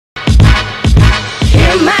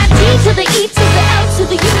M-I-T to the E to the L to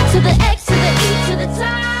the U to the X to the E to the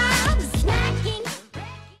top. Snacking.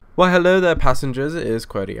 Well, hello there passengers, it is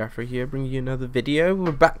Qwerty Afro here bringing you another video.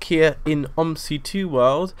 We're back here in OMSI 2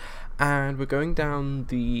 world and we're going down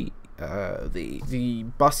the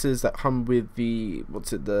buses that come with the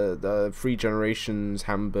the Free Generations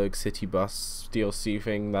Hamburg City Bus DLC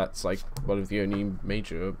thing. That's like one of the only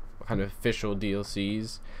major kind of official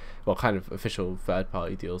DLCs, well, kind of official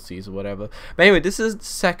third-party DLCs or whatever. But anyway, this is the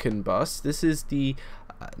second bus. This is the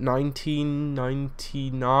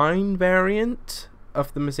 1999 variant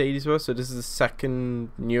of the Mercedes bus, so this is the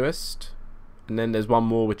second newest. And then there's one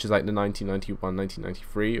more which is like the 1991,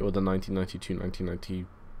 1993, or the 1992,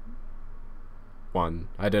 1991.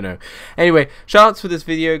 I don't know. Anyway, shoutouts for this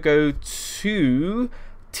video go to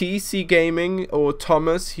TC Gaming, or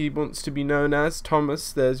Thomas, he wants to be known as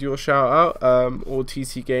Thomas. There's your shout out, or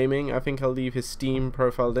TC Gaming. I think I'll leave his Steam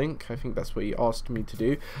profile link. I think that's what he asked me to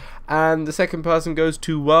do. And the second person goes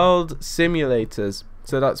to World Simulators.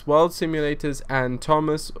 So that's World Simulators and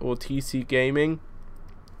Thomas, or TC Gaming.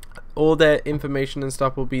 All their information and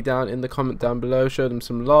stuff will be down in the comment down below. Show them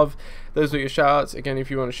some love. Those are your shout outs. Again, if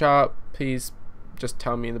you want to shout out, please just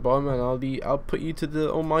tell me in the bottom and I'll put you to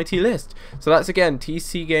the almighty list. So that's again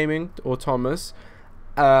TC Gaming or Thomas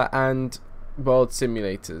and World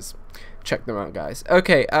Simulators. Check them out, guys.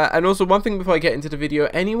 Okay, and also one thing before I get into the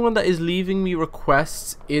video, anyone that is leaving me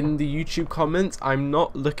requests in the YouTube comments, I'm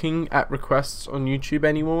not looking at requests on YouTube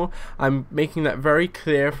anymore. I'm making that very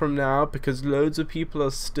clear from now because loads of people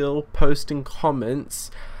are still posting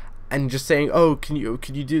comments and just saying, oh, can you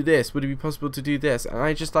do this? Would it be possible to do this? And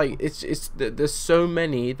I just like, there's so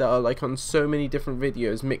many that are like on so many different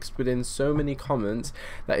videos mixed within so many comments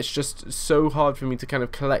that it's just so hard for me to kind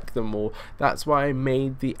of collect them all. That's why I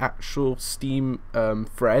made the actual Steam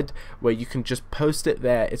thread where you can just post it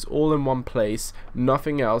there. It's all in one place,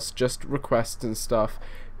 nothing else, just requests and stuff.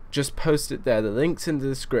 Just post it there. The link's in the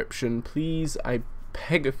description. Please, I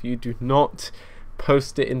beg of you, do not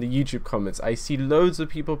post it in the YouTube comments. I see loads of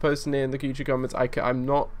people posting it in the YouTube comments. I'm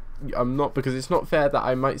not because it's not fair that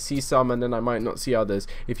I might see some and then I might not see others.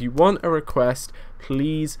 If you want a request,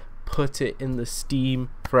 please put it in the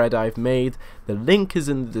Steam thread I've made. The link is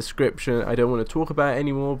in the description. I don't want to talk about it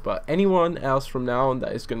anymore, but anyone else from now on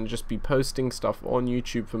that is going to just be posting stuff on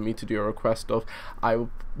YouTube for me to do a request of, I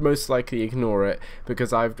will most likely ignore it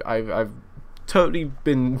because I've totally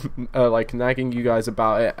been like nagging you guys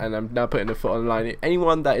about it, and I'm now putting a foot online.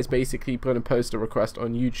 Anyone that is basically going to post a request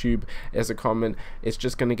on YouTube as a comment, it's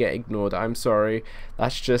just going to get ignored. I'm sorry,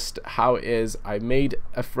 that's just how it is. I made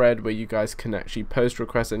a thread where you guys can actually post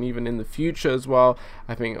requests, and even in the future as well,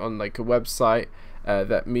 I think on like a website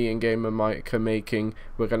that me and Gamer Mike are making,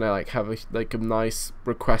 we're gonna like have a nice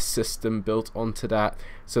request system built onto that,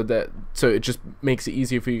 so it just makes it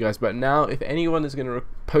easier for you guys. But now if anyone is gonna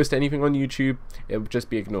post anything on YouTube, it will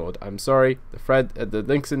just be ignored. I'm sorry. The thread, the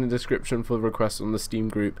link's in the description for the requests on the Steam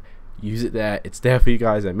group. Use it there. It's there for you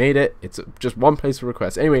guys. I made it. It's just one place for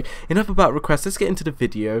requests. Anyway, enough about requests. Let's get into the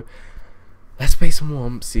video. Let's play some more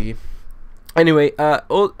OMSI. Anyway,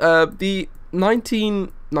 the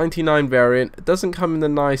 1999 variant doesn't come in the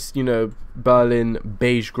nice, you know, Berlin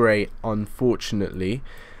beige grey, unfortunately,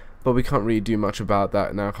 but we can't really do much about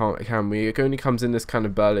that now, can we? It only comes in this kind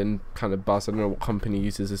of Berlin kind of bus. I don't know what company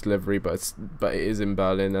uses this livery, but it is in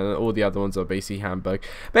Berlin, and all the other ones are basically Hamburg.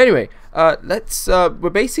 But anyway, we're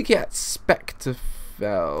basically at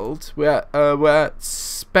Spechtfeld. We're at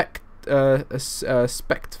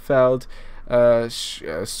Spechtfeld.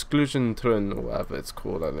 Sklugentrun, or whatever it's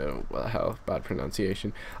called. I don't know what the hell, bad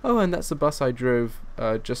pronunciation. Oh, and that's the bus I drove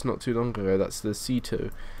just not too long ago. That's the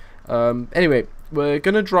C2. Anyway, we're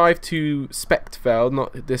gonna drive to Spechtfeld,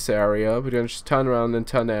 not this area. We're gonna just turn around and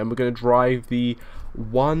turn there, and we're gonna drive the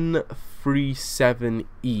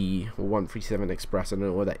 137E or 137 Express. I don't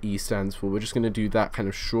know what that E stands for. We're just gonna do that kind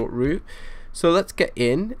of short route. So let's get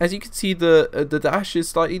in. As you can see, the dash is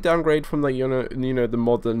slightly downgrade from the you know the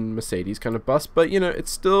modern Mercedes kind of bus, but you know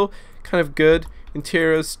it's still kind of good.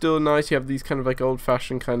 Interior is still nice. You have these kind of like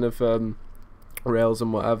old-fashioned kind of rails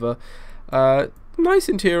and whatever. Nice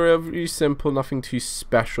interior, really simple, nothing too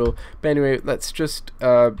special. But anyway, let's just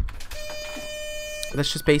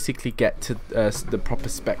basically get to the proper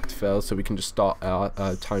Spechtfeld, so we can just start our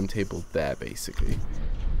timetable there basically.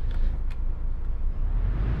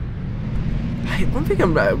 One thing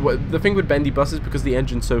the thing with bendy buses, because the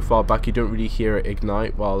engine's so far back, you don't really hear it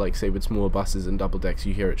ignite, while like say with smaller buses and double decks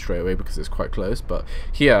you hear it straight away because it's quite close. But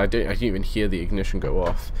here I didn't even hear the ignition go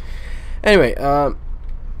off. Anyway,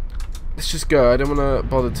 let's just go. I don't want to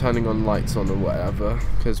bother turning on lights on or whatever,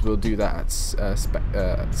 because we'll do that at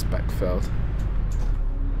Spechtfeld.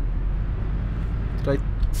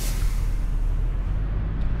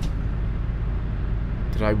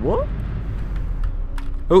 Did I what?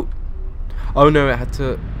 Oh. Oh no, it had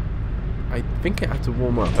to... I think it had to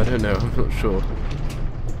warm up. I don't know. I'm not sure.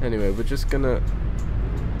 Anyway, we're just gonna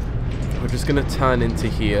turn into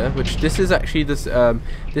here. Which this is actually this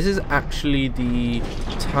is actually the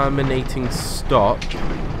terminating stop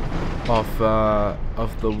of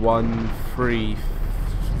the 130E.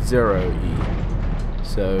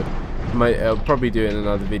 So I'll probably do in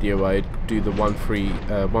another video where I do the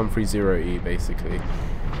 130E basically.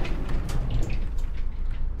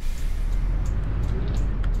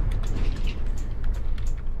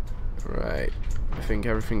 Right, I think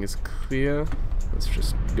everything is clear. Let's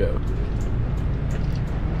just go.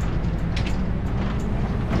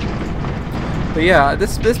 But yeah,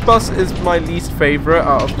 this bus is my least favorite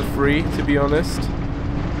out of the three, to be honest.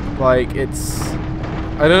 Like, I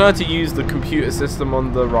don't know how to use the computer system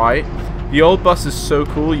on the right. The old bus is so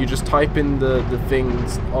cool. You just type in the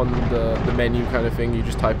things on the menu kind of thing. You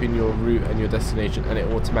just type in your route and your destination, and it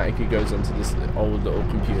automatically goes onto this old little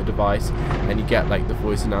computer device, and you get like the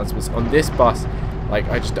voice announcements. On this bus, like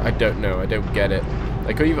I don't know. I don't get it.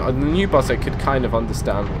 Like even on the new bus, I could kind of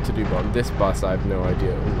understand what to do, but on this bus, I have no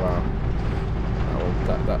idea. Oh wow. Oh,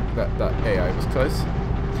 that AI was close.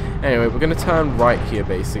 Anyway, we're gonna turn right here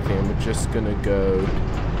basically, and we're just gonna go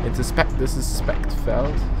into this is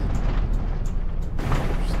Spechtfeld.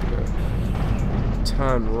 Just gonna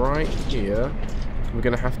turn right here. We're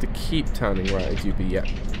gonna have to keep turning right, as you be. Yeah,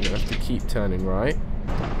 we're gonna have to keep turning right.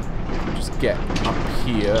 Just get up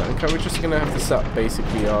here, and we're just gonna have to set up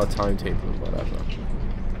basically our timetable and whatever.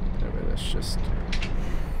 Anyway, let's just.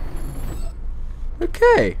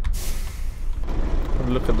 Okay. Have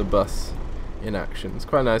a look at the bus in action. It's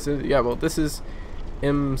quite nice. Yeah, well, this is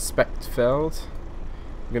Spechtfeld.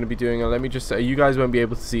 I'm going to be doing let me just say, you guys won't be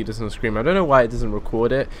able to see this on the screen. I don't know why it doesn't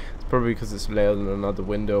record it. It's probably because it's layered in another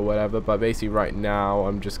window or whatever, but basically right now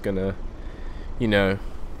I'm just going to, you know,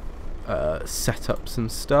 set up some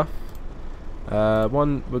stuff. We're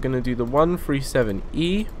going to do the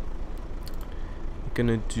 137E. We're going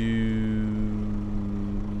to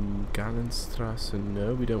do Gallenstrasse.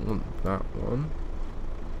 No, we don't want that one.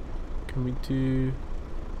 Can we do?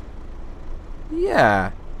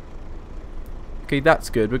 Yeah. Okay, that's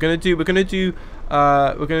good. We're gonna do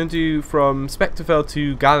from Spechtfeld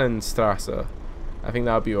to Gallenstrasse. I think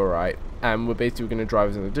that'll be all right. And we're basically gonna drive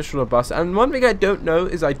as an additional bus. And one thing I don't know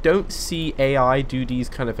is I don't see AI do these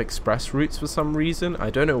kind of express routes for some reason. I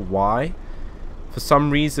don't know why. For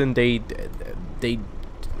some reason they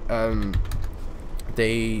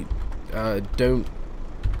don't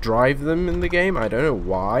drive them in the game. I don't know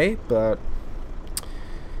why, but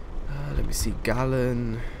let me see.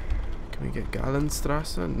 Can we get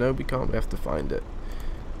Gallenstrasse? No, we can't. We have to find it.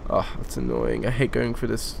 Oh, that's annoying. I hate going through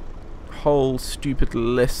this whole stupid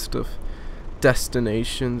list of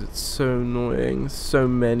destinations. It's so annoying. So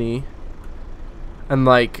many. And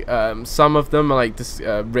like some of them are like this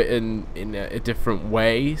written in a different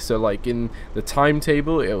way. So like in the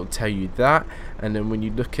timetable, it will tell you that, and then when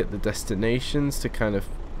you look at the destinations to kind of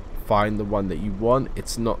find the one that you want,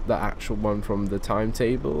 it's not the actual one from the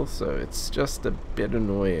timetable. So it's just a bit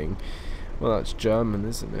annoying. Well, that's German,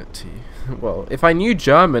 isn't it? Well, if I knew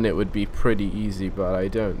German, it would be pretty easy, but I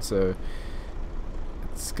don't. So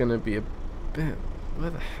it's gonna be a bit. Where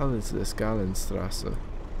the hell is this Gallenstrasse?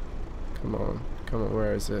 Come on. Come on,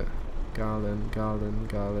 where is it?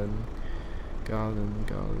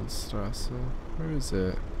 Gallenstrasse. Where is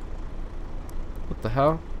it? What the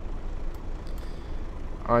hell?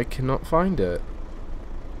 I cannot find it.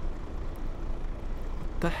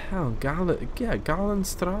 What the hell?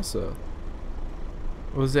 Gallenstrasse.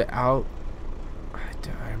 Was it out?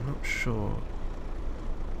 I'm not sure.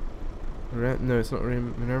 No, it's not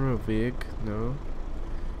Remmerweg. No.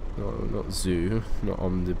 No, not Zoo. Not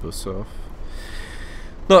Omnibushof.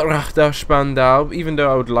 Not Rachtau Spandau, even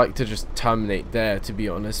though I would like to just terminate there, to be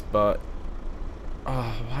honest, but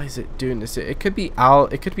oh, why is it doing this? It could be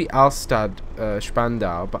Alstad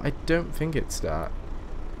Spandau, but I don't think it's that.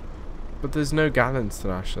 But there's no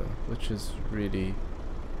Gallenstrasse, which is really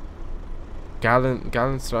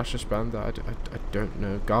Gallenstrasse Spandau. I don't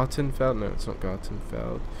know. Gartenfeld? No, it's not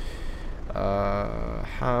Gartenfeld.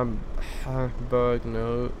 Hamburg?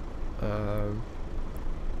 No.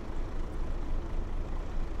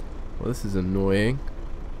 Well, this is annoying.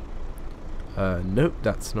 Nope,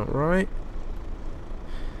 that's not right.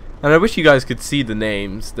 And I wish you guys could see the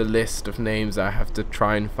names, the list of names I have to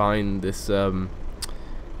try and find this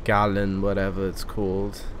Gallen, whatever it's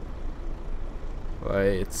called.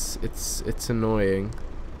 Like, it's annoying.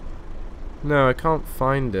 No, I can't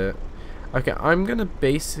find it. Okay, I'm gonna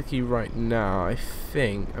basically right now, I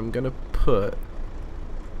think I'm gonna put...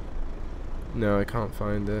 No, I can't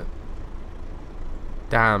find it.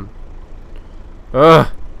 Damn. Ugh!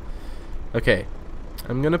 Okay.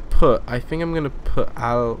 I'm gonna put... I think I'm gonna put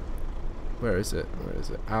Al... Where is it? Where is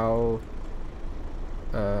it? Al...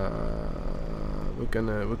 We're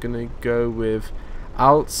gonna go with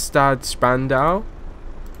Altstad Spandau.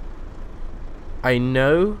 I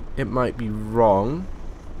know it might be wrong,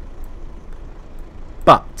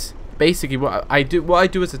 but basically what I do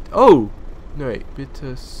is oh no wait,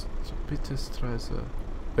 Bitterstrasse.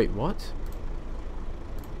 Wait, what?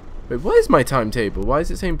 Wait, what is my timetable? Why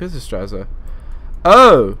is it saying Bitterstrasse?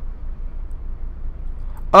 Oh,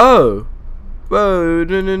 whoa,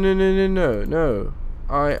 no.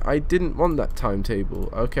 I didn't want that timetable.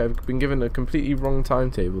 Okay, I've been given a completely wrong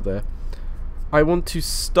timetable there. I want to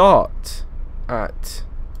start at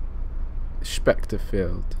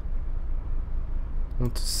Spechterfeld. I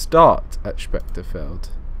want to start at Spechterfeld.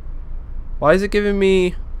 Why is it giving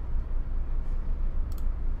me...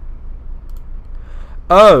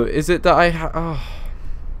 Oh, is it that I oh,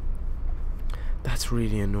 that's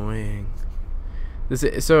really annoying.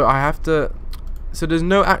 So I have to... So there's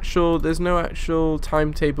no actual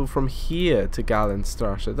timetable from here to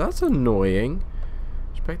Gallenstrasse. That's annoying.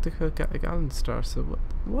 Spectacle Gallenstrasse.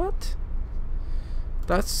 What?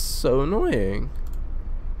 That's so annoying.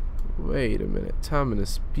 Wait a minute.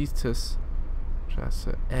 Terminus Petersstrasse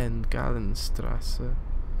and Gallenstrasse.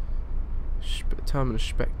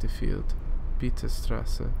 Terminus Spechterfeld.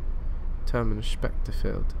 Peterstrasse. Terminus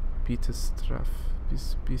Spechterfeld.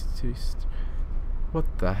 Peterstrasse. What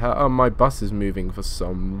the hell? Oh, my bus is moving for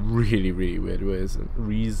some really weird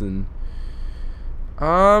reason.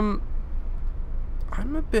 I'm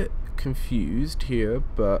a bit confused here,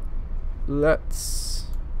 but let's...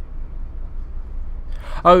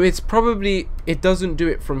 Oh, it's probably... It doesn't do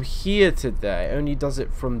it from here to there. It only does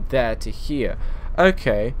it from there to here.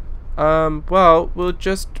 Okay. Well, we'll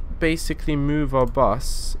just basically move our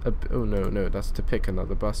bus... Oh, no, that's to pick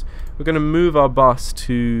another bus. We're going to move our bus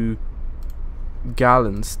to...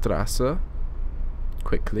 Gallenstrasse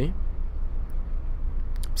quickly.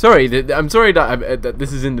 Sorry, I'm sorry that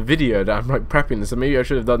this is in the video, that I'm like prepping this. So maybe I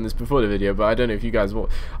should have done this before the video, but I don't know if you guys want.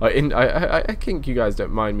 I think you guys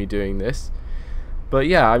don't mind me doing this, but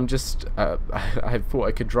yeah, I'm just I thought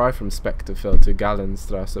I could drive from Spechterfeld to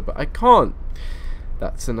Gallenstrasse, but I can't.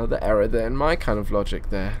 That's another error there in my kind of logic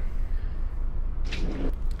there.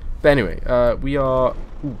 But anyway, we are.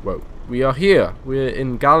 Ooh, whoa. We are here. We're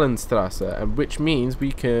in Gallenstrasse, and which means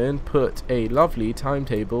we can put a lovely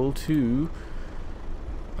timetable to.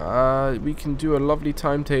 We can do a lovely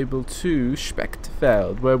timetable to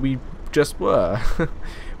Spechterfeld, where we just were.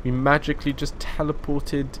 We magically just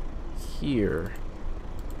teleported here.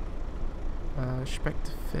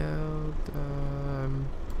 Spechterfeld.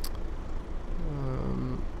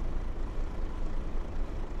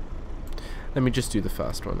 Let me just do the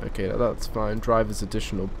first one. Okay, that's fine. Driver's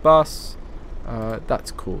additional bus.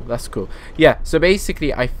 That's cool. That's cool. Yeah, so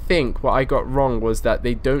basically I think what I got wrong was that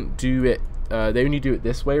they don't do it, they only do it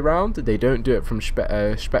this way round. They don't do it from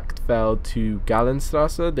Spechterfeld to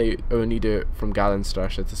Gallenstrasse. They only do it from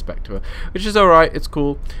Gallenstrasse to Spechterfeld, which is alright. It's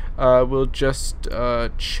cool. We'll just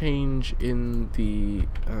change in the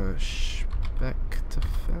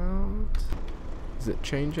Spechterfeld. Does it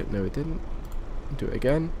change it? No, it didn't. Do it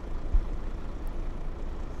again.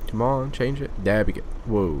 Come on, change it. There we go.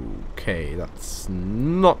 Whoa, okay, that's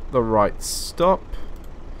not the right stop.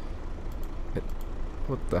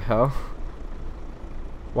 What the hell?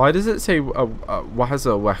 Why does it say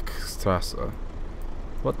Wasserwerkstrasse?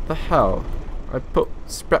 What the hell? I put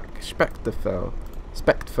Spechterfeld.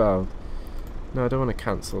 No, I don't want to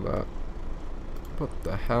cancel that. What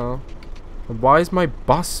the hell? And why is my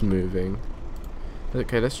bus moving?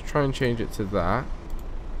 Okay, let's try and change it to that.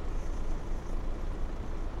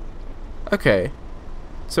 Okay,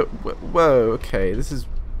 so, whoa, okay, this is,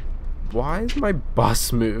 why is my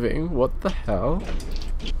bus moving? What the hell?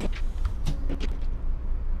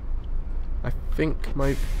 I think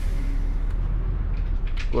my,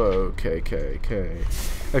 whoa, okay,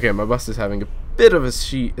 my bus is having a bit of a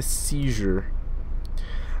seizure.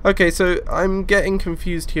 Okay, so I'm getting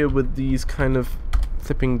confused here with these kind of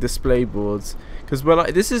flipping display boards, because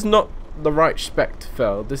this is not the right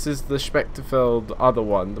Spechterfeld. This is the Spechterfeld other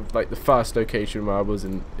one, like the first location where I was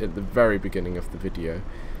in at the very beginning of the video.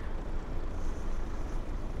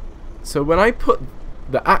 So when I put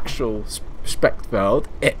the actual Spechterfeld,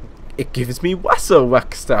 it gives me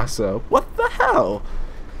Wasserwerkstrasse. What the hell?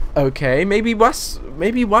 Okay, maybe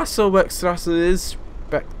Wasserwerkstrasse is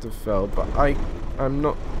Spectrefeld, but I'm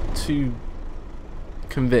not too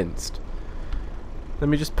convinced. Let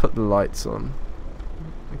me just put the lights on.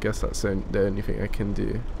 I guess that's the only thing I can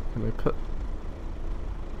do. Can I put...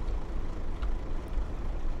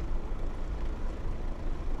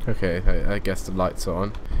 Okay, I guess the lights are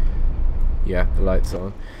on. Yeah, the lights are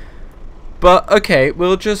on. But, okay,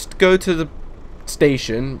 we'll just go to the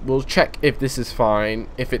station. We'll check if this is fine.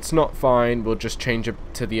 If it's not fine, we'll just change it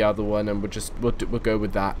to the other one, and we'll go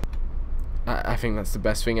with that. I think that's the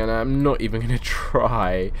best thing, and I'm not even going to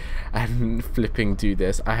try and flipping do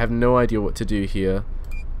this. I have no idea what to do here.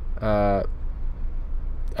 Curs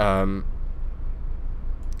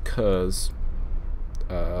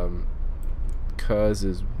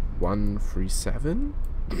is 137?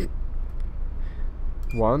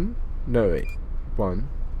 1? No, wait. 1.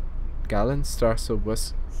 Gallenstrasse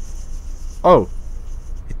was... Oh!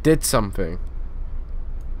 It did something.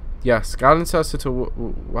 Yes, Gallenstrasse to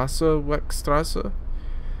Wasserwerkstrasse.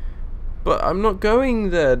 But I'm not going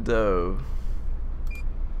there, though.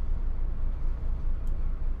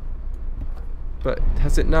 But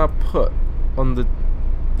has it now put on the...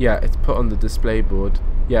 Yeah, it's put on the display board.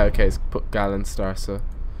 Yeah, okay, it's put Gallenstrasse.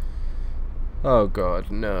 Oh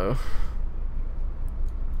god, no.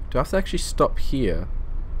 Do I have to actually stop here?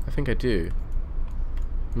 I think I do.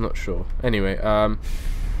 I'm not sure. Anyway,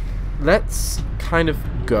 let's kind of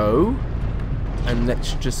go and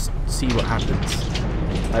let's just see what happens.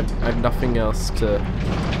 I have nothing else to...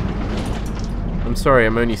 I'm sorry,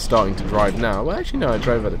 I'm only starting to drive now. Well, actually, no, I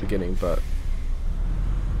drove at the beginning, but...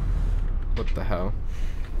 What the hell?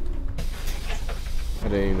 I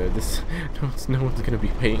don't even know. This... No one's going to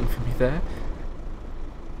be waiting for me there.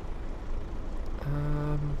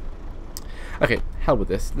 Okay, hell with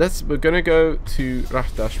this. We're gonna go to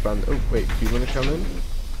Rachdarsband. Oh wait, do you wanna come in?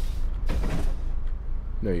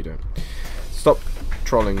 No, you don't. Stop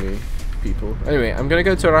trolling me, people. Anyway, I'm gonna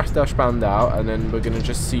go to Rachdarsband, and then we're gonna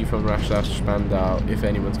just see from Rachdarsband if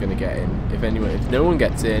anyone's gonna get in. If no one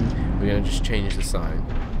gets in, we're gonna just change the sign.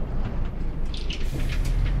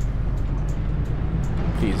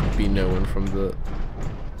 Please be no one from the...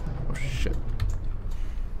 Oh shit.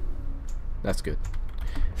 That's good.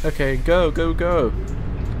 Okay, go, go, go.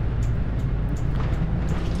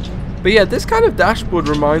 But yeah, this kind of dashboard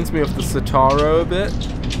reminds me of the Citaro a bit.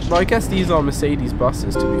 Well, I guess these are Mercedes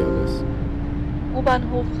buses, to be honest.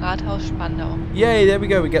 U-Bahnhof Rathaus Spandau. Yay, there we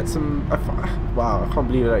go, we get some... Wow, I can't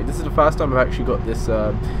believe it. Like, this is the first time I've actually got this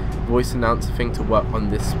voice announcer thing to work on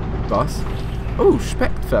this bus. Oh,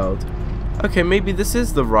 Speckfeld. Okay, maybe this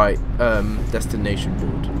is the right destination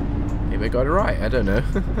board. Maybe I got it right, I don't know.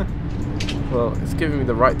 Well, it's giving me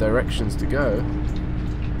the right directions to go.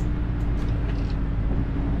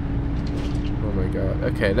 Oh my god.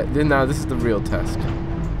 Okay, now this is the real test.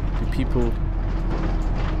 Do people...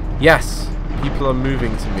 Yes! People are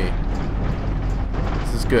moving to me.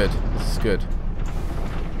 This is good. This is good.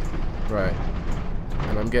 Right.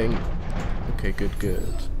 And I'm getting... Okay, good,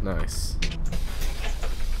 good. Nice.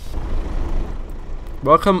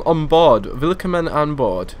 Welcome on board. Willkommen an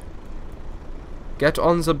board. Get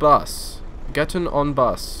on the bus. Getting on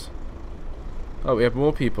bus. Oh, we have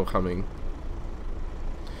more people coming.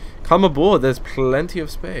 Come aboard, there's plenty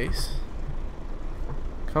of space.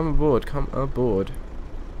 Come aboard, come aboard.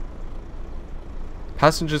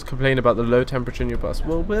 Passengers complain about the low temperature in your bus.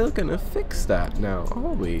 Well, we're gonna fix that now,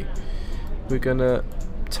 are we? We're gonna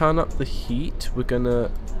turn up the heat. We're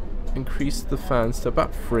gonna increase the fans to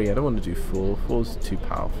about 3. I don't want to do 4. 4's too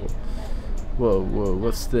powerful. Whoa, whoa,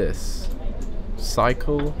 what's this?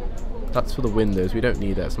 Cycle? That's for the windows. We don't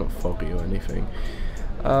need that. It's not foggy or anything.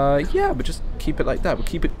 Yeah, but just keep it like that. We'll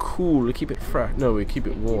keep it cool. We'll keep it fresh. No, we keep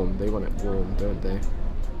it warm. They want it warm, don't they?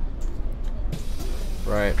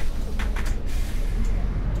 Right.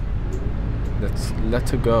 Let's let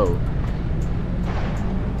her go.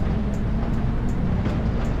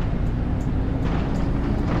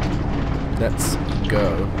 Let's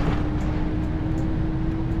go.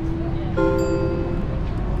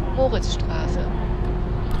 Moritzstraße.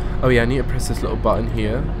 Oh yeah, I need to press this little button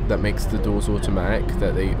here that makes the doors automatic,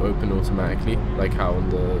 that they open automatically, like how on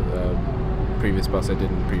the previous bus I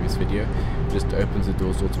did in the previous video. It just opens the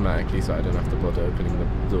doors automatically, so I don't have to bother opening the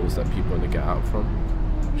doors that people want to get out from,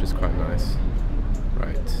 which is quite nice.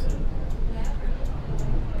 Right.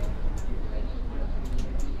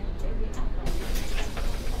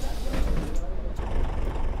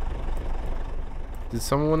 Did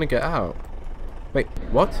someone want to get out? Wait,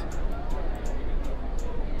 what?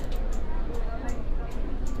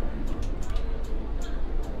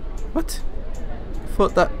 What? I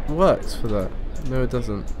thought that works for that. No, it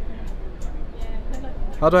doesn't.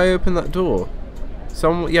 How do I open that door?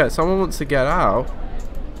 someone wants to get out.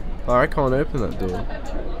 Oh, I can't open that door.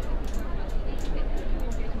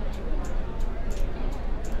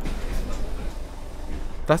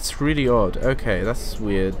 That's really odd. Okay, that's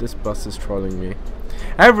weird. This bus is trolling me.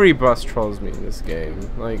 Every bus trolls me in this game.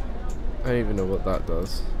 Like, I don't even know what that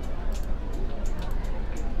does.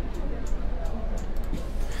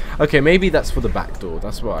 Okay, maybe that's for the back door.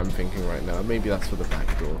 That's what I'm thinking right now. Maybe that's for the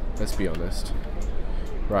back door. Let's be honest.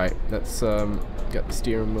 Right, let's get the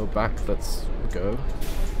steering wheel back. Let's go.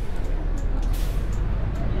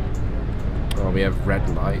 Oh, we have red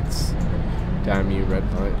lights. Damn you,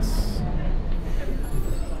 red lights.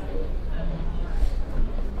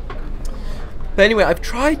 But anyway, I've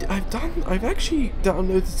actually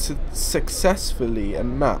downloaded successfully a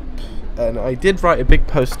map. And I did write a big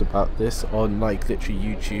post about this on like literally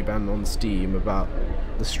YouTube and on Steam about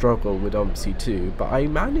the struggle with OMSI 2, but I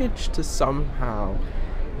managed to somehow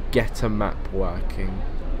get a map working,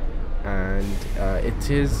 and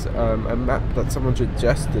it is a map that someone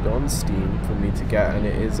suggested on Steam for me to get, and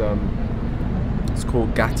it is it's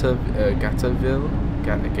called Gatorville,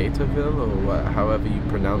 or however you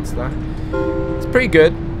pronounce that. It's pretty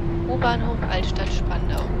good. U-Bahnhof Altstadt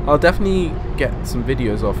Spandau. I'll definitely get some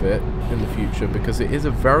videos of it in the future because it is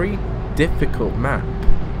a very difficult map.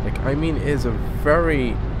 Like, I mean, it is a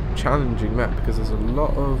very challenging map because there's a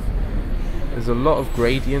lot of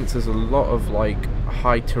gradients, there's a lot of like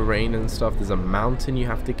high terrain and stuff. There's a mountain you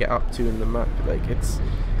have to get up to in the map. Like, it's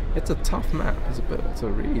a tough map. It's a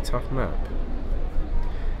really tough map.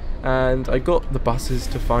 And I got the buses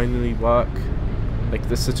to finally work. Like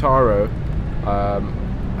the Citaro, I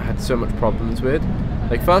had so much problems with.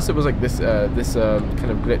 Like, first it was like this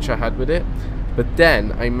kind of glitch I had with it, but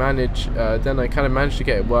then I kind of managed to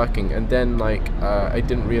get it working, and then like I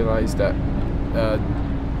didn't realize that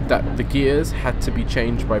that the gears had to be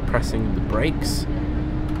changed by pressing the brakes,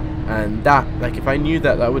 and that, like, if I knew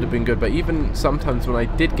that, that would have been good. But even sometimes when I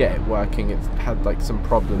did get it working, it had like some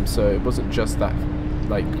problems, so it wasn't just that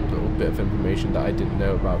like little bit of information that I didn't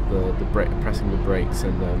know about the pressing the brakes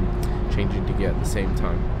and changing the gear at the same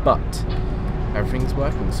time. But everything's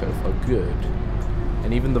working so far good.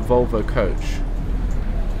 And even the Volvo coach,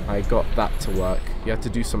 I got that to work. You had to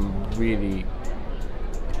do some really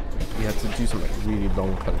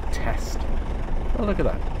long kind of test. Oh, look at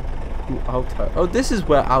that. Oh, this is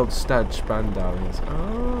where Altstadt Spandau is.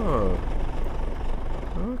 Oh,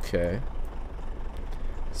 okay.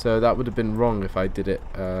 So that would have been wrong if I did it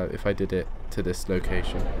to this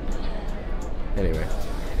location. Anyway,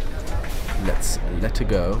 let's let it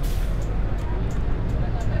go.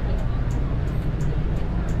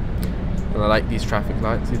 And I like these traffic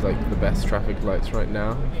lights. These are like the best traffic lights right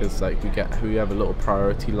now, because like we have a little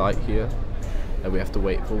priority light here that we have to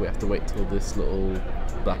wait for. We have to wait till this little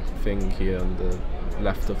black thing here on the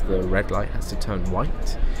left of the red light has to turn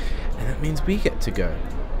white, and that means we get to go.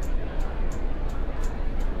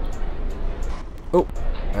 Oh,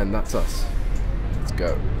 and that's us. Let's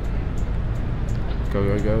go. Go,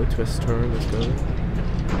 go, go. Twist, turn. Let's go.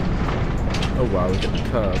 Oh wow, we get the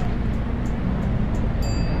curb.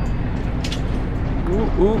 Ooh,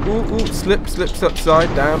 ooh, ooh, ooh. Slips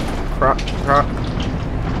upside down. Crap, crap.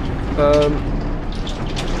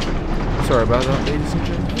 Sorry about that, ladies and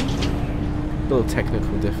gentlemen. Little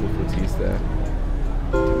technical difficulties there.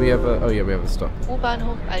 Do we have a... Oh yeah, we have a stop.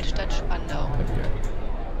 U-Bahnhof Altstadt Spandau. Okay.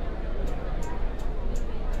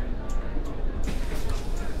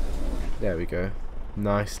 There we go.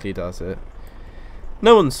 Nicely does it.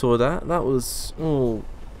 No one saw that. That was all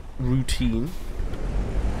routine.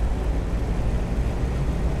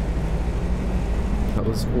 That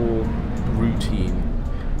was all routine.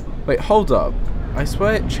 Wait, hold up. I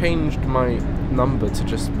swear it changed my number to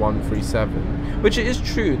just 137. Which it is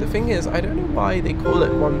true. The thing is, I don't know why they call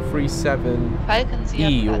it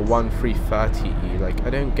 137E or 1330E. Like, I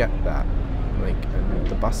don't get that. Like, and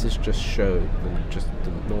the buses just show the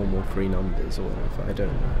normal 3 numbers or whatever. I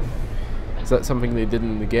don't know. Is that something they did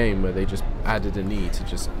in the game where they just added an E to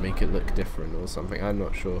just make it look different or something? I'm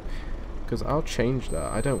not sure. Because I'll change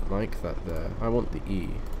that. I don't like that there. I want the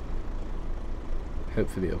E.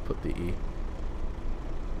 Hopefully I'll put the E.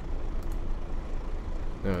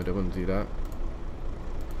 No, I don't want to do that.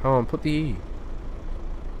 Come on, put the E.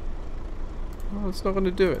 Oh, it's not going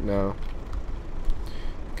to do it now.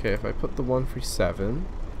 Okay, if I put the 137,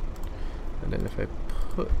 and then if I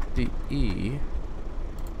put the E...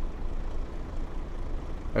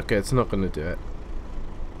 Okay, it's not going to do it.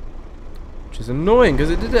 Which is annoying, because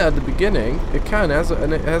it did it at the beginning. It has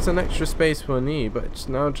an extra space for an E, but it's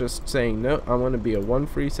now just saying, no, I want to be a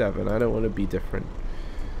 137. I don't want to be different.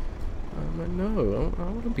 I'm No, I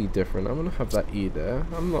want to be different. I want to have that E there.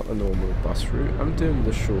 I'm not a normal bus route. I'm doing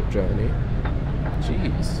the short journey.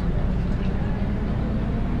 Jeez.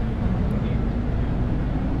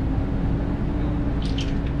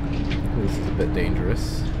 This is a bit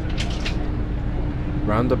dangerous.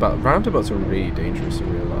 Roundabouts are really dangerous in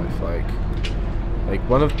real life. Like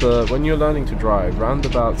when you're learning to drive,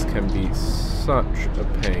 roundabouts can be such a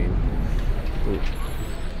pain. Ooh.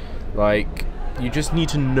 Like, you just need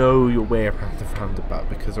to know your way around the roundabout,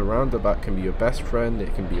 because a roundabout can be your best friend,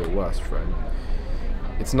 it can be your worst friend.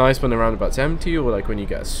 It's nice when the roundabout's empty, or like when you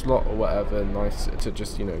get a slot or whatever, nice to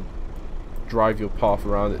just, you know, drive your path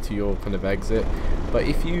around it to your kind of exit. But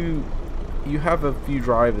if you have a few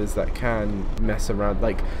drivers that can mess around,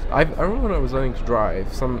 like I remember when I was learning to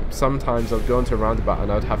drive, sometimes I'd go into a roundabout and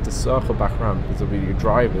I'd have to circle back around because there'd be a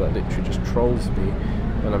driver that literally just trolls me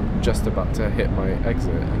when I'm just about to hit my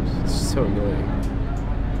exit, and it's so annoying.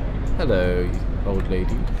 Hello, old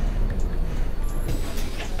lady.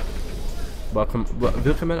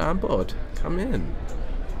 Willkommen an Bord. Come in.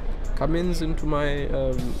 Come into my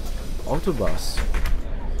autobus.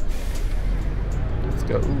 Let's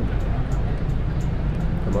go. Ooh.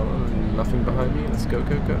 Come on, nothing behind me. Let's go,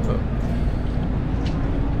 go, go.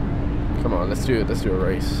 Come on, let's do it. Let's do a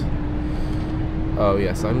race. Oh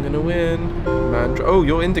yes, I'm gonna win. Man, oh,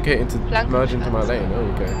 you're indicating to merge into my lane. Oh,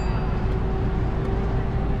 okay.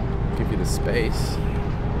 Give you the space.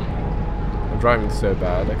 I'm driving so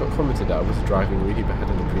bad. I got commented that I was driving really bad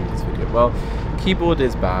in the previous video. Well, keyboard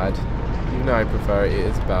is bad. Even though I prefer it, it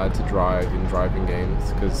is bad to drive in driving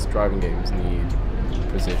games, because driving games need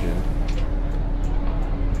precision.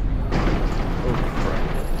 Oh crap.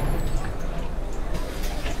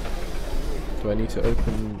 Do I need to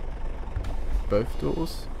open both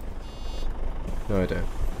doors? No, I don't.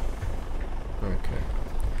 Okay.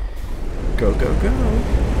 Go, go, go!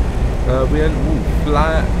 We're in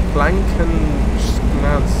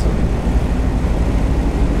Blankenschnauzen.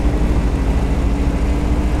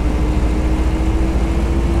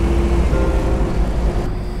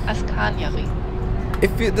 Ascaniari.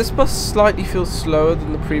 This bus slightly feels slower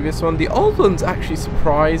than the previous one. The old one's actually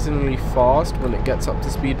surprisingly fast when it gets up to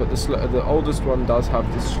speed, but the oldest one does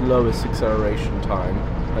have the slowest acceleration time.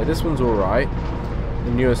 Like, this one's alright.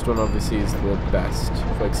 The newest one obviously is the best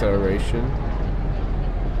for acceleration.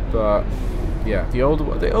 But yeah, the old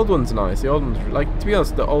one's nice. The old one's, like, to be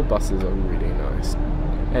honest, the old buses are really nice.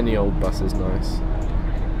 Any old bus is nice.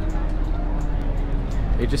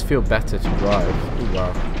 They just feel better to drive. Ooh,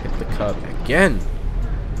 wow, hit the curb again.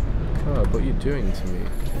 God, what are you doing to me?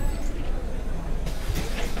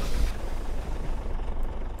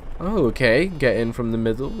 Oh, okay. Get in from the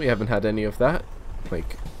middle. We haven't had any of that,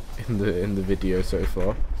 like, in the video so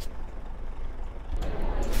far.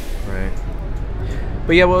 Right.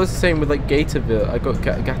 But yeah, what I was saying with, like, Gatorville, I got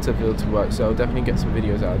Gatorville to work, so I'll definitely get some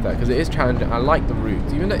videos out of that, because it is challenging. I like the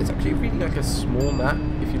routes, even though it's actually really like a small map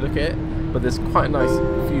if you look at it, but there's quite a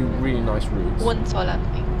few really nice routes.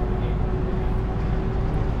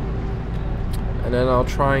 And then I'll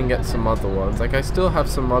try and get some other ones. Like, I still have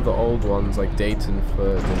some other old ones, like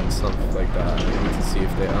Daytonford and something like that. I need to see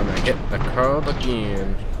if they... I'm gonna hit the curb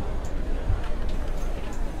again.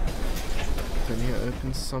 Do I need to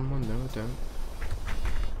open someone? No, I don't.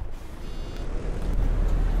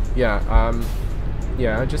 Yeah,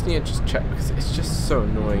 I just need to check, because it's just so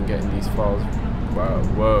annoying getting these files. Wow,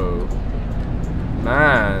 whoa.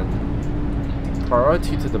 Man.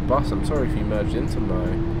 Priority to the bus. I'm sorry if you merged into my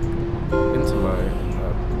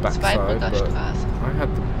backside, but I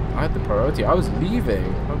had the priority. I was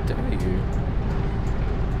leaving. How dare you?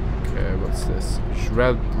 Okay, what's this?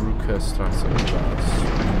 Schwelbrücke Straße.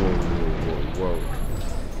 Whoa, whoa, whoa.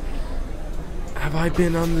 Have I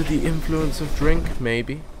been under the influence of drink?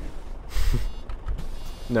 Maybe.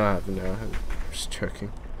 No, I haven't. No, I'm just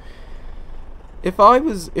joking. If I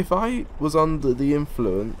was under the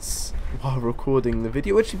influence while recording the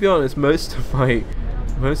video, which, to be honest, most of my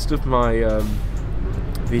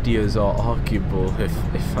videos are arguable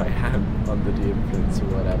if I am under the influence or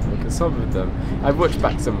whatever, because some of them, I've watched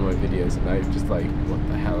back some of my videos and I'm just like, what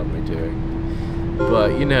the hell am I doing?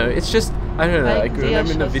 But, you know, it's just, I don't know, like, when I'm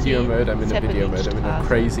in a video mode, I'm in a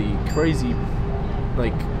crazy,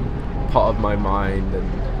 like, part of my mind, and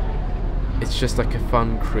it's just like a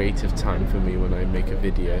fun, creative time for me when I make a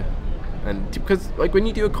video. And because, like, when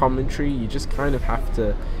you do a commentary, you just kind of have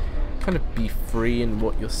to kind of be free in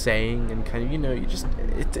what you're saying, and kind of, you know, you just,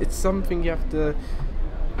 it's something you have to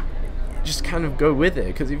just kind of go with it,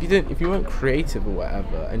 because if you weren't creative or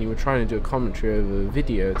whatever, and you were trying to do a commentary over a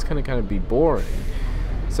video, it's kind of be boring.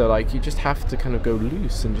 So like you just have to kind of go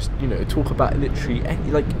loose and just, you know, talk about literally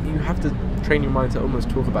like you have to train your mind to almost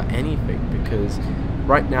talk about anything, because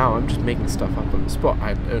right now I'm just making stuff up on the spot.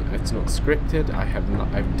 It's not scripted. I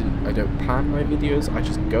don't plan my videos. I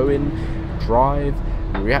just go in, drive,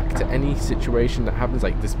 react to any situation that happens,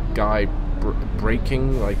 like this guy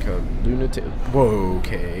braking like a lunatic. Whoa,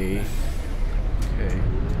 okay.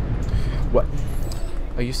 What?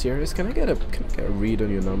 Are you serious? Can I get a read on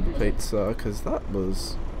your number plate, sir? Because that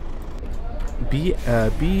was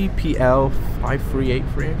BPL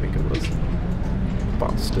 5383, I think it was.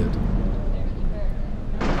 Bastard.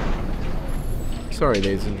 Sorry,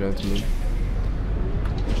 ladies and gentlemen.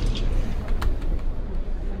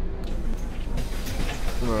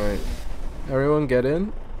 Right, everyone get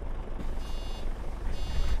in.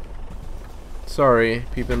 Sorry,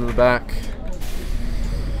 people in the back.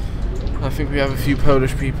 I think we have a few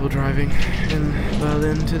Polish people driving in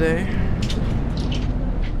Berlin today.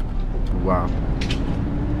 Wow.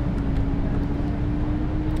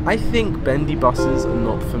 I think bendy buses are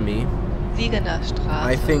not for me.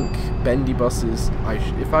 I think bendy buses,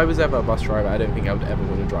 if I was ever a bus driver, I don't think I would ever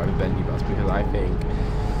want to drive a bendy bus, because I think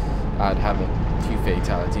I'd have a few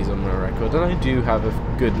fatalities on my record, and I do have a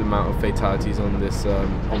good amount of fatalities on this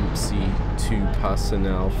OMSI 2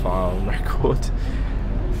 personnel file record.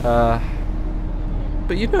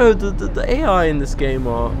 But you know, the AI in this game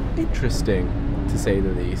are interesting, to say the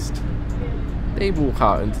least. They walk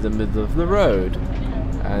out into the middle of the road,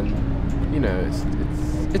 and you know,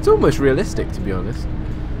 it's almost realistic, to be honest.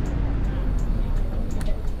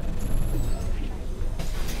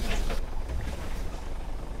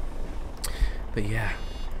 But yeah,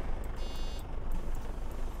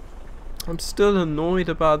 I'm still annoyed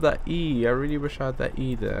about that E. I really wish I had that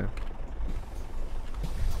E there.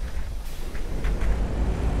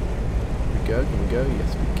 Can we go?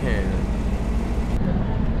 Yes, we can.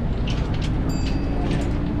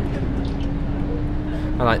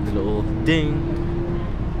 I like the little ding.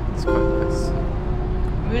 It's quite nice.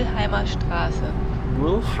 Mülheimer Straße.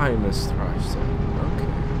 Mülheimer Straße. Okay.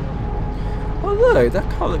 Oh look, that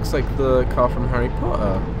car looks like the car from Harry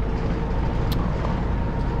Potter.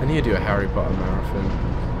 I need to do a Harry Potter marathon.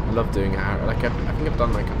 I love doing I think I've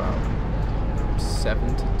done like about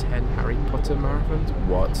 7 to 10 Harry Potter marathons.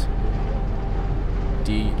 What?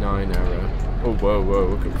 D9 arrow. Oh, whoa,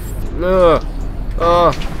 look at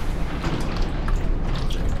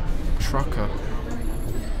trucker.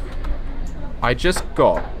 I just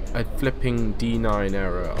got a flipping D9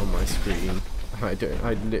 error on my screen. I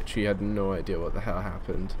literally had no idea what the hell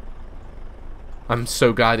happened. I'm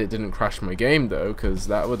so glad it didn't crash my game though, because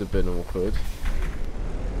that would have been awkward.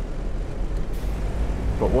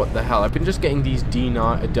 But what the hell? I've been just getting these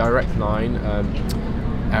D9 direct line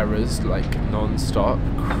errors like non-stop.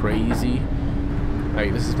 Crazy.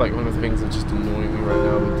 Like, this is like one of the things that's just annoying me right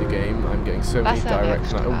now with the game. I'm getting so many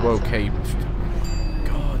direct line. Oh, okay.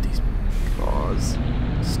 God, these cars.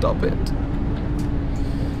 Stop it.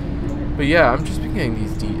 But yeah, I'm just been getting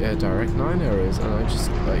these direct line errors, and I just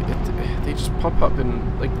like they just pop up,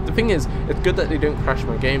 and like the thing is, it's good that they don't crash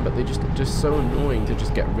my game, but they just so annoying to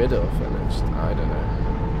just get rid of, and it's just, I don't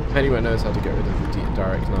know. If anyone knows how to get rid of the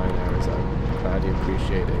direct line errors, I'd gladly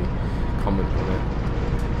appreciate a comment on it.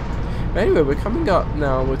 But anyway, we're coming up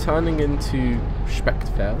now. We're turning into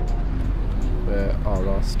Speckfeld, where our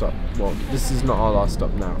last stop. Well, this is not our last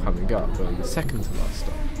stop now coming up, but the second to last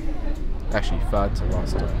stop. Actually, third to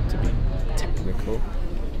last stop, to be technical.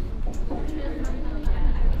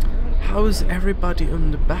 How's everybody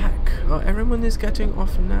on the back? Oh, everyone is getting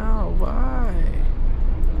off now. Why?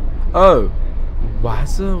 Oh,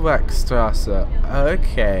 Wasserwerkstrasse.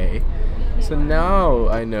 Okay. So now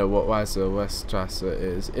I know what Wasserwerkstrasse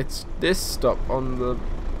is. It's this stop on the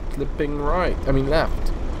flipping right. I mean left.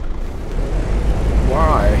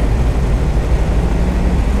 Why?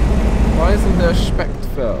 Why isn't there a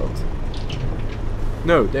Speckfeld?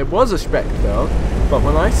 No, there was a Speckfeld, but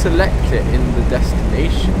when I select it in the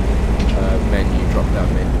destination menu, drop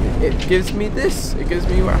down menu, it gives me this. It gives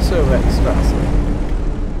me Wasserwerkstrasse.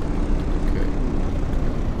 Okay.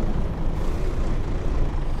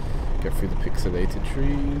 Get through the pixelated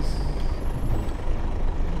trees.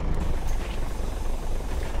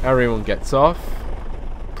 Everyone gets off.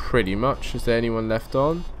 Pretty much. Is there anyone left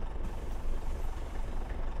on?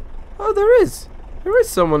 Oh, there is. There is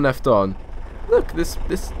someone left on. Look, this.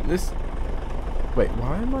 Wait,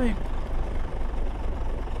 why am I?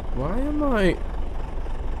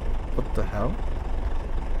 What the hell?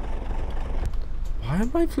 Why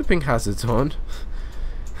am I flipping hazards on?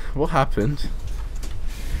 What happened?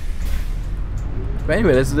 But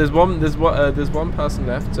anyway, there's one person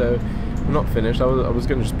left, so Not finished. I was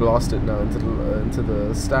gonna just blast it now into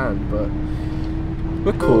the stand, but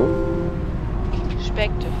we're cool.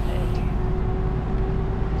 Spektefeld.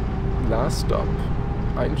 Last stop.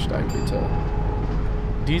 Einstein bitte.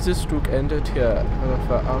 Dieses Stück endet hier.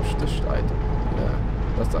 Verarschte Seite. Yeah,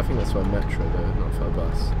 I think that's for a metro though, not for a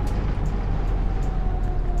bus.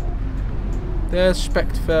 There's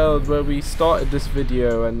Spektefeld, where we started this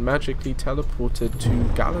video and magically teleported to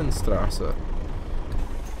Gallenstrasse.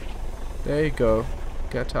 There you go.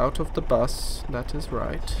 Get out of the bus. That is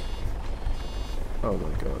right. Oh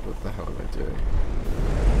my god, what the hell am I doing?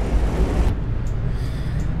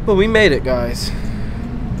 Well, we made it, guys.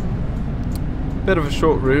 Bit of a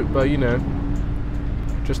short route, but you know,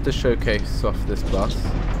 just to showcase off this bus.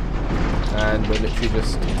 And we're literally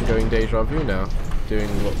just going deja vu now, doing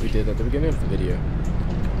what we did at the beginning of the video.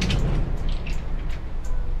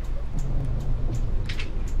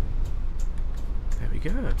 There we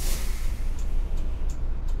go.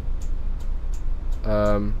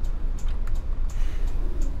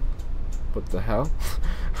 What the hell?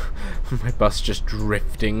 My bus just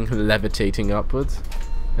drifting, levitating upwards.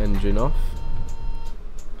 Engine off.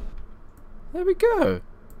 There we go.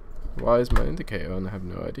 Why is my indicator on? I have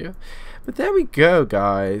no idea. But there we go,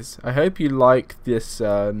 guys. I hope you like this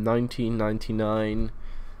 1999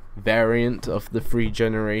 variant of the Free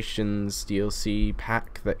Generations DLC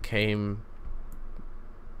pack that came.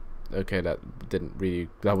 Okay, that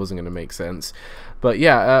wasn't going to make sense. But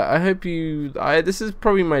yeah, I hope you... this is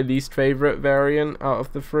probably my least favorite variant out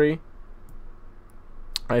of the three.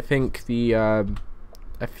 I think the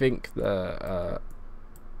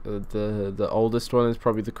oldest one is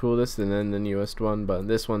probably the coolest, and then the newest one, but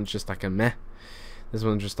this one's just like a meh. This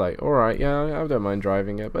one's just like, alright, yeah, I don't mind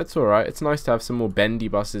driving it, but it's alright. It's nice to have some more bendy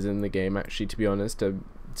buses in the game, actually, to be honest, to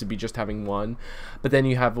be just having one. But then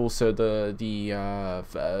you have also the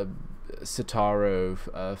Citaro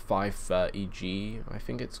 530G, I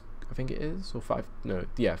think it is, or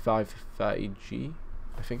 530G,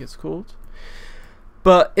 I think it's called.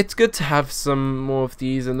 But it's good to have some more of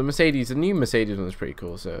these, and the new Mercedes one is pretty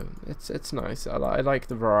cool, so it's nice. I like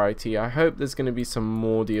the variety. I hope there's going to be some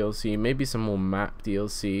more DLC, maybe some more map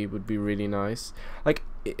DLC would be really nice. Like,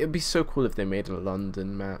 it'd be so cool if they made a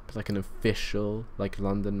London map, like an official, like,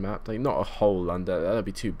 London map, like, not a whole London, that'd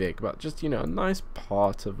be too big, but just, you know, a nice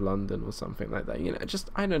part of London or something like that, you know, just,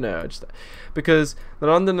 I don't know, just, because the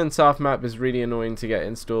London and South map is really annoying to get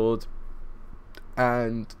installed,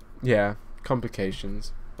 and, yeah,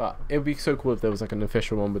 complications. But it would be so cool if there was like an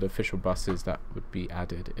official one with official buses that would be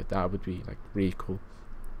added. That would be like really cool.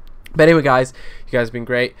 But anyway, guys, you guys have been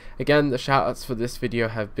great. Again, the shoutouts for this video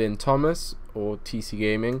have been Thomas, or TC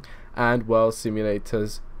Gaming, and World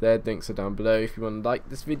Simulators. Their links are down below if you want to like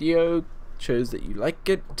this video. Shows that you like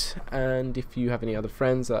it, and if you have any other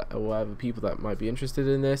friends or other people that might be interested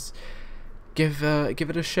in this, give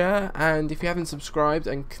it a share. And if you haven't subscribed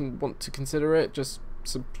and want to consider it, just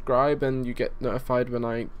subscribe and you get notified when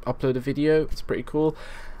I upload a video. It's pretty cool.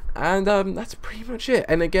 And that's pretty much it.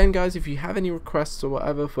 And again, guys, if you have any requests or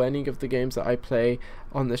whatever for any of the games that I play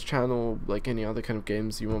on this channel, like any other kind of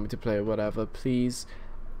games you want me to play or whatever, please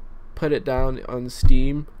put it down on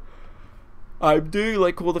Steam. I do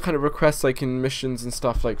like all the kind of requests, like in missions and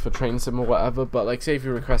stuff, like for train sim or whatever, but like say if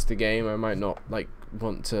you request a game, I might not like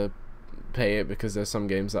want to play it because there's some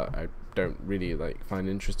games that I don't really like find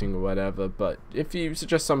interesting or whatever. But if you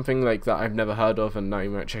suggest something like that I've never heard of and now you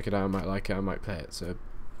might check it out, I might like it, I might play it. So,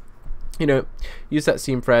 you know, use that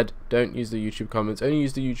Steam thread, don't use the YouTube comments, only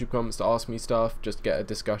use the YouTube comments to ask me stuff, just get a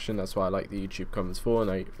discussion. That's why I like the YouTube comments for,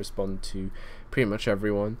 and I respond to pretty much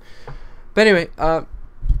everyone. But anyway,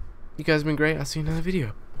 you guys have been great. I'll see you in another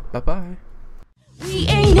video. Bye bye. We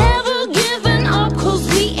ain't